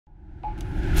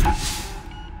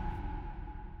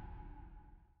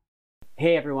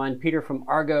Hey everyone, Peter from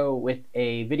Argo with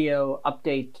a video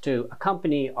update to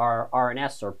accompany our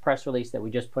RNS or press release that we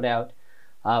just put out,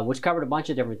 which covered a bunch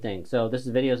of different things. So this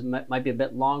video might be a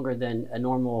bit longer than a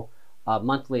normal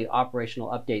monthly operational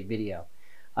update video.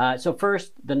 So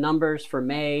first, the numbers for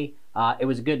May. It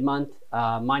was a good month.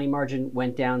 Mining margin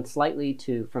went down slightly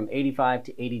from 85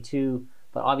 to 82,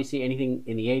 but obviously anything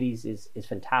in the 80s is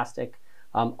fantastic.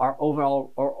 Our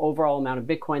overall amount of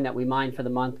Bitcoin that we mined for the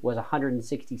month was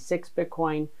 166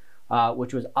 Bitcoin,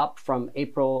 which was up from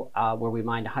April, where we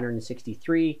mined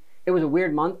 163. It was a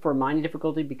weird month for mining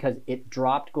difficulty because it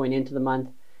dropped going into the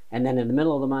month, and then in the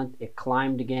middle of the month it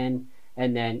climbed again,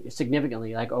 and then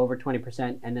significantly, like over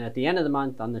 20%, and then at the end of the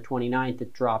month, on the 29th,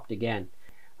 it dropped again.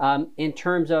 In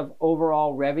terms of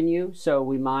overall revenue, so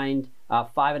we mined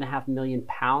 5.5 million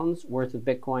pounds worth of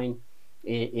Bitcoin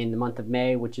in the month of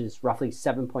May, which is roughly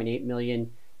 7.8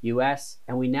 million US,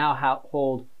 and we now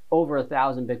hold over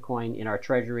 1,000 Bitcoin in our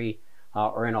treasury,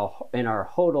 or in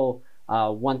our HODL,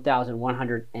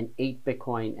 1,108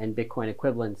 Bitcoin and Bitcoin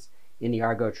equivalents in the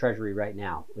Argo treasury right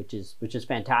now, which is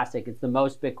fantastic. It's the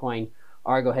most Bitcoin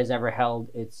Argo has ever held.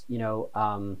 It's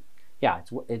yeah,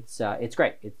 it's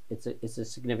great. It's a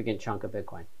significant chunk of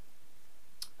Bitcoin.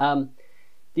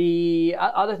 The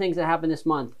other things that happened this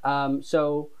month,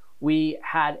 so we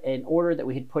had an order that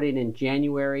we had put in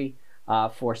January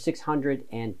for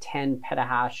 610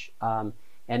 petahash,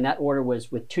 and that order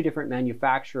was with two different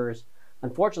manufacturers.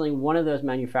 Unfortunately, one of those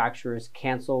manufacturers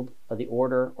canceled the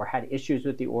order or had issues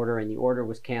with the order, and the order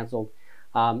was canceled.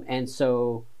 And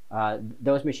so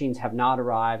those machines have not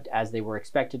arrived as they were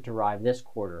expected to arrive this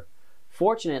quarter.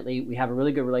 Fortunately, we have a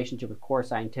really good relationship with Core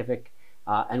Scientific,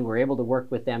 and we're able to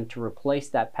work with them to replace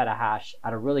that petahash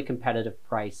at a really competitive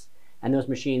price. And those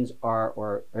machines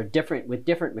are different, with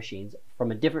different machines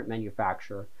from a different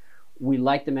manufacturer. We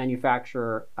like the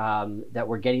manufacturer that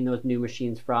we're getting those new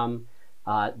machines from.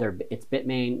 It's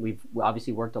Bitmain. We've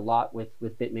obviously worked a lot with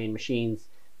Bitmain machines.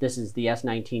 This is the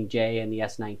S19J and the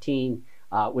S19,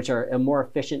 which are a more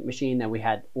efficient machine than we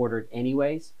had ordered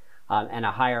anyways, and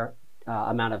a higher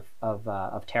amount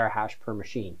of terahash per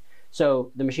machine.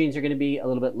 So the machines are going to be a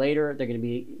little bit later. They're going to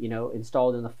be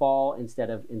installed in the fall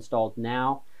instead of installed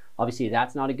now. Obviously,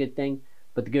 that's not a good thing,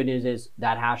 but the good news is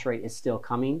that hash rate is still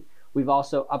coming. We've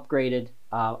also upgraded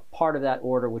part of that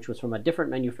order, which was from a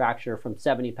different manufacturer, from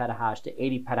 70 petahash to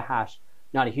 80 petahash.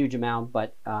 Not a huge amount,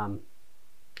 but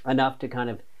enough to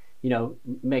kind of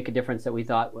make a difference that we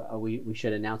thought we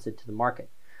should announce it to the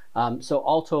market. So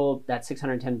all told, that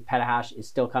 610 petahash is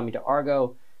still coming to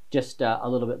Argo, just a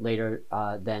little bit later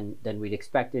than we'd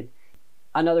expected.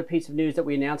 Another piece of news that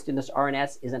we announced in this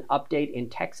RNS is an update in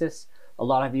Texas. A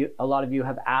lot of you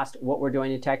have asked what we're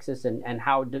doing in Texas and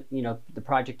how the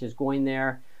project is going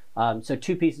there. So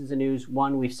two pieces of news.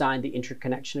 One, we've signed the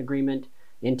interconnection agreement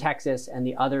in Texas, and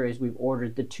the other is we've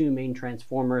ordered the two main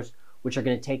transformers, which are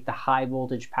going to take the high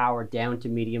voltage power down to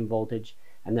medium voltage,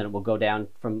 and then it will go down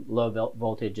from low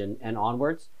voltage and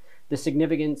onwards. The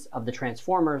significance of the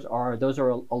transformers are those are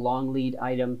a long lead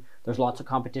item. There's lots of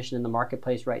competition in the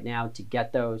marketplace right now to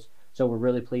get those. So we're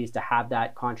really pleased to have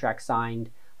that contract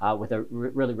signed with a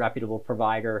really reputable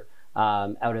provider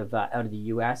out of the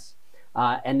US.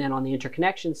 And then on the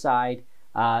interconnection side,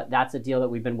 that's a deal that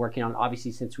we've been working on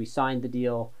obviously since we signed the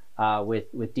deal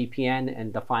with DPN,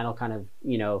 and the final kind of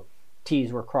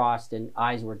T's were crossed and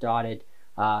I's were dotted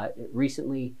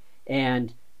recently.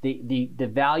 And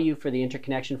the value for the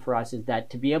interconnection for us is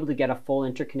that to be able to get a full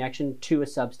interconnection to a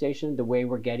substation the way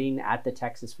we're getting at the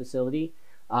Texas facility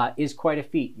is quite a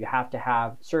feat. You have to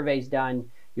have surveys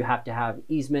done. You have to have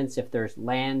easements if there's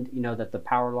land, that the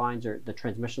power lines or the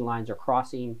transmission lines are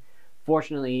crossing.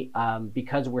 Fortunately,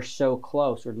 because we're so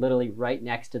close, we're literally right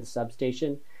next to the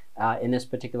substation in this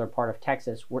particular part of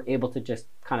Texas, we're able to just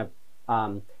kind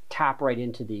of tap right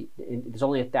into there's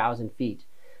only 1,000 feet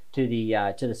to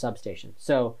the substation.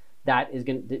 So that is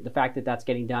the fact that that's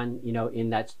getting done,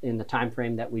 in the time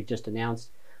frame that we've just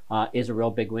announced, is a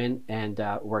real big win, and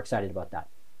we're excited about that.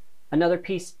 Another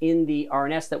piece in the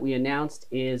RNS that we announced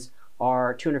is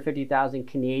our 250,000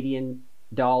 Canadian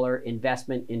dollar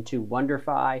investment into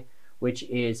WonderFi, which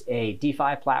is a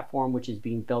DeFi platform which is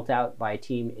being built out by a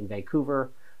team in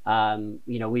Vancouver.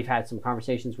 We've had some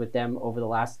conversations with them over the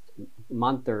last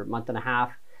month or month and a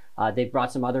half. They've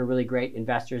brought some other really great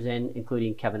investors in,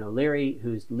 including Kevin O'Leary,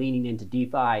 who's leaning into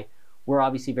DeFi. We're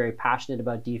obviously very passionate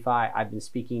about DeFi. I've been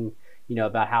speaking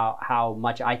about how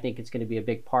much I think it's going to be a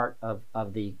big part of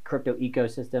the crypto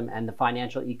ecosystem and the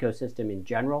financial ecosystem in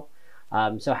general.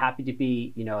 So happy to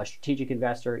be a strategic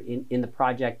investor in the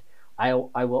project. I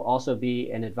will also be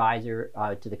an advisor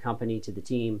to the company, to the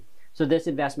team, So this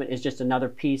investment is just another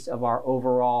piece of our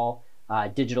overall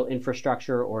digital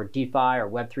infrastructure, or DeFi, or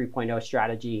Web 3.0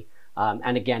 strategy.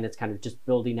 And again, it's kind of just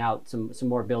building out some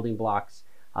more building blocks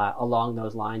along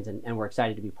those lines, and we're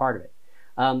excited to be part of it.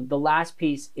 The last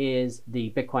piece is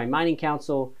the Bitcoin Mining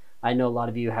Council. I know a lot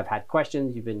of you have had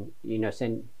questions. You've been,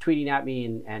 tweeting at me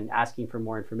and asking for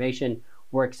more information.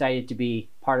 We're excited to be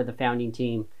part of the founding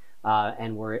team,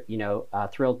 and we're,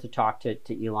 thrilled to talk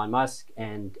to Elon Musk,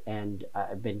 and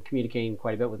I've been communicating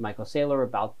quite a bit with Michael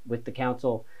Saylor with the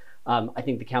council. I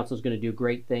think the council is going to do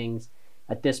great things.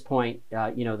 At this point,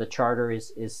 the charter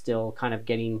is still kind of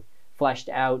getting fleshed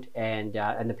out, and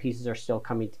the pieces are still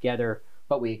coming together.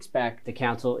 But we expect the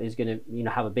council is going to,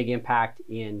 have a big impact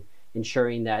in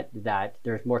ensuring that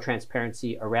there's more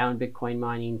transparency around Bitcoin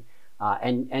mining,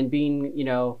 and being,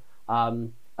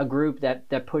 a group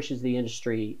that pushes the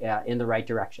industry in the right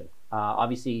direction.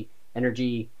 Obviously,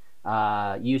 energy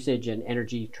usage and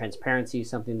energy transparency is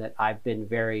something that I've been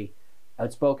very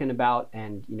outspoken about,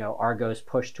 and Argo's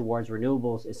push towards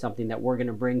renewables is something that we're going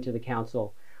to bring to the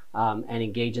council, and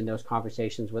engage in those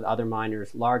conversations with other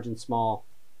miners, large and small.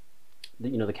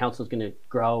 The council is going to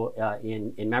grow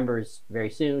in members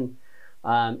very soon,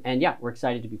 and yeah, we're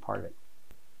excited to be part of it.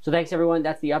 So thanks everyone.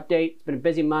 That's the update. It's been a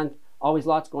busy month. Always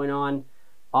lots going on.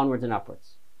 Onwards and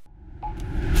upwards.